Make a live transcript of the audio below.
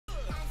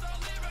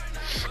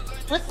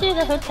Let's do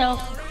the hotel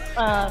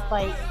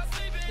fight.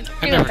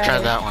 I never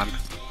tried that one.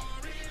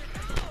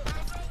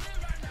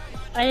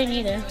 I didn't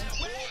either.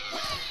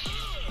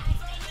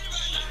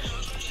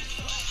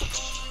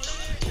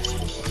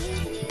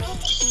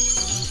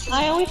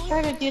 I always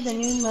try to do the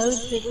new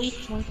modes at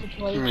least once or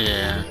twice.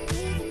 Yeah.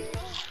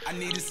 I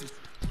needed some.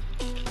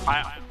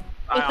 I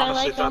honestly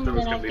like thought there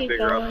was them, gonna be then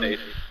bigger I'll keep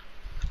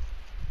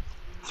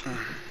updates.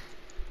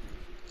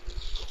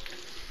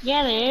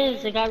 Yeah, there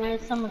is. They got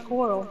rid of some of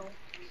Coral.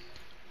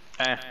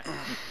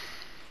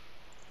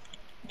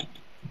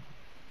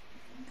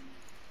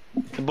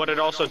 But it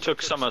also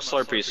took some of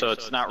Slurpee, so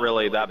it's not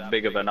really that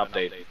big of an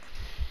update.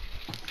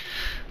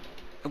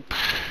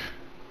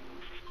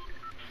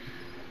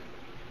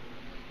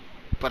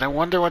 But I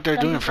wonder what they're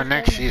doing for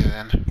next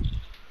season.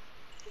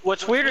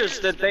 What's weird is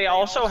that they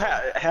also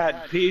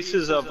had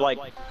pieces of like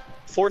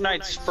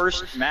Fortnite's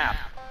first map.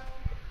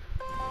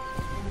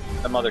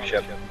 The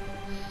mothership.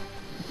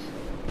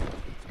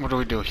 What do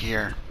we do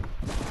here?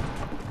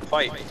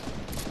 Fight.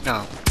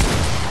 No.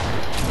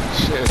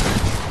 Shit.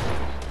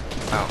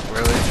 Oh,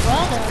 really?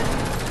 Well done.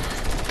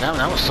 Damn,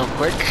 that was so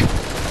quick.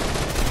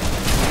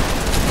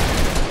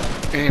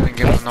 Didn't even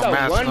give him no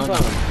mask, no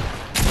nothing.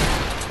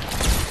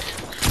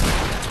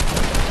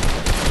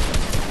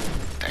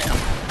 Damn.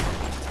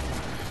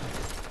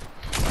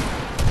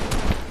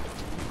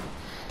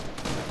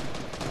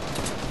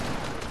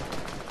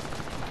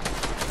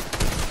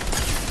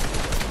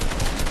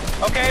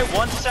 Okay,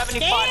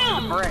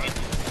 175 in the brain.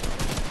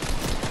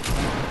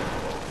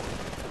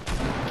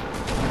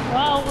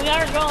 Well, we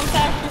are going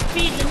faster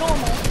speed than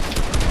normal.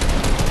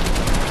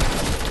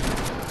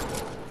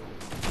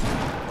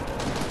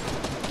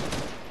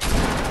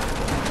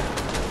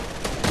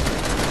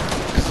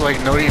 It's like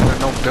no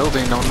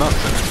building, no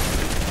nothing.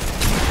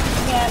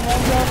 Yeah, no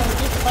building,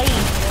 just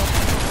fighting.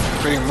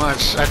 Pretty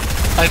much.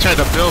 I tried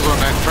to build when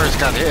I first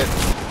got hit.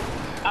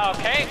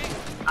 Okay,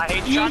 I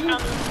hate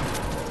shotguns.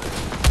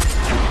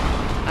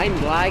 I'm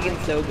lagging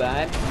so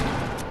bad.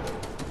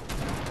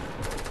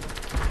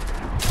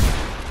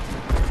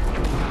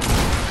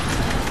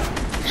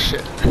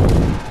 Shit.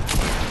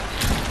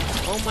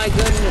 Oh my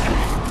goodness,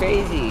 it's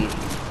crazy.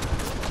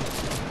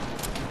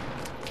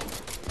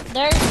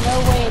 There's no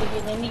way to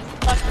get any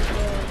fucking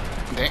good.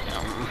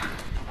 Damn.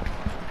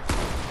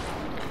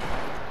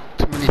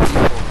 Too many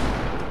people.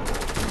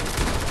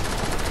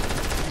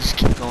 Just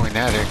keep going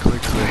at it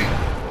quickly.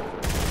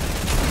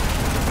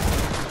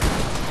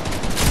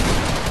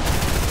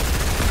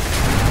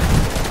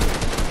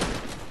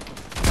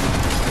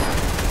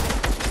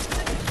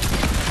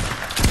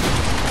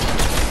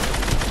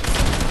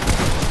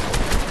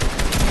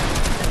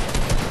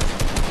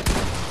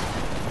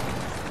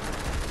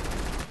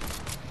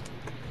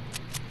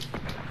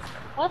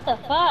 What the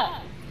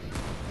fuck?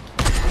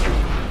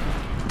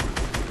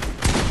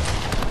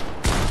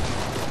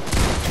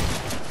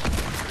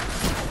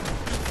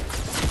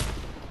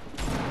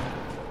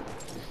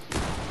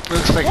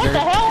 Looks like What the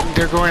hell?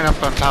 they're going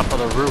up on top of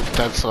the roof,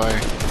 that's why.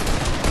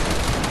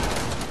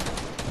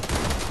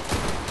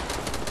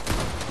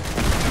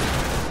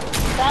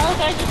 That look,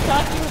 I just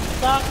shot you with a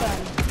shotgun.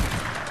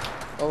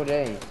 Oh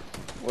dang.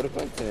 What a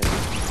coincidence.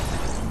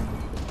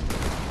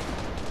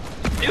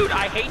 Dude,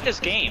 I hate this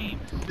game.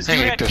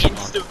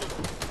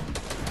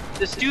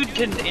 This dude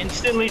can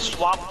instantly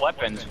swap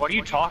weapons. What are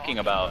you talking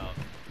about?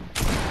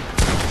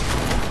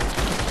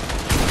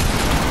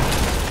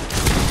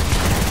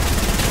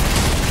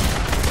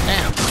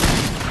 Damn.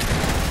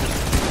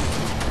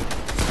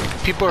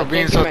 People are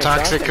being so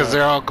toxic because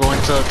they're all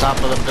going to the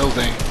top of the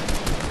building.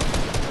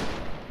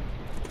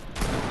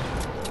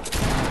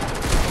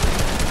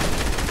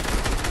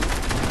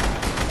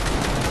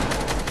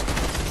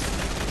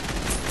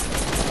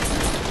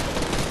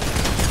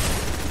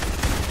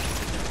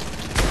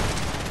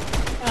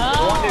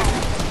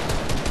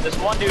 This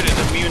one dude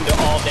is immune to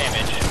all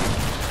damage.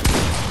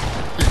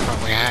 He's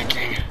probably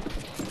hacking.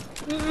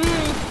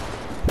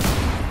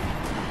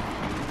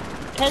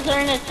 Because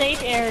they're in a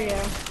safe area.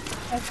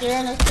 If they're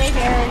in a safe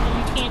area,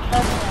 you can't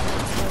touch them.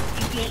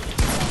 You can't shoot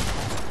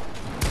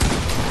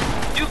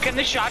them. Dude, can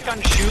the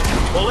shotgun shoot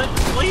bullets,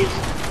 please?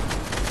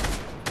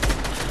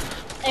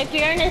 If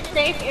you're in a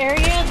safe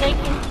area, they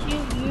can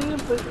shoot you,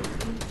 but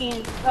you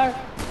can't. Or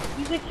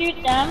you can shoot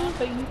them,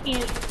 but you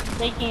can't.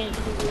 They can't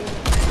shoot you.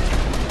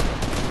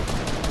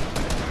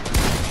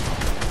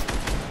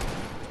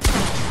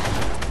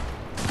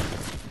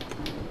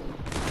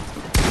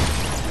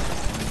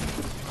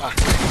 Fuck.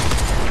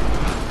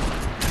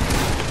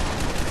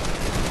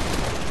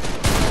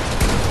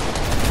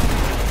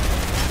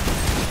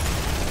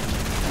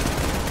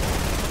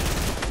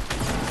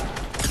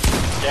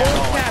 Yeah,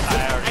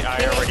 I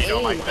already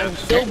don't like I'm this.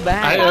 so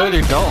bad. I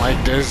already don't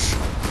like this.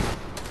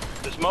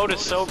 This mode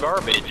is so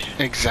garbage.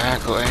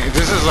 Exactly.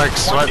 This is like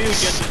One dude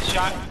sweats. gets the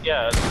shot.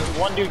 Yeah,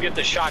 one dude gets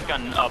the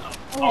shotgun up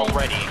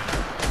already.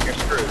 You're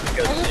screwed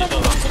because Everybody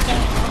wants the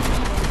game.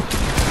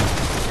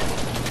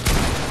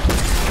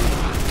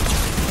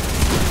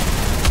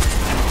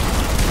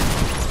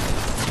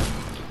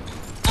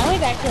 I'll be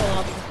back to the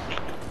lobby.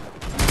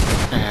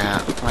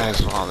 Yeah, might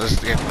as well. This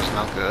game was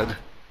no good.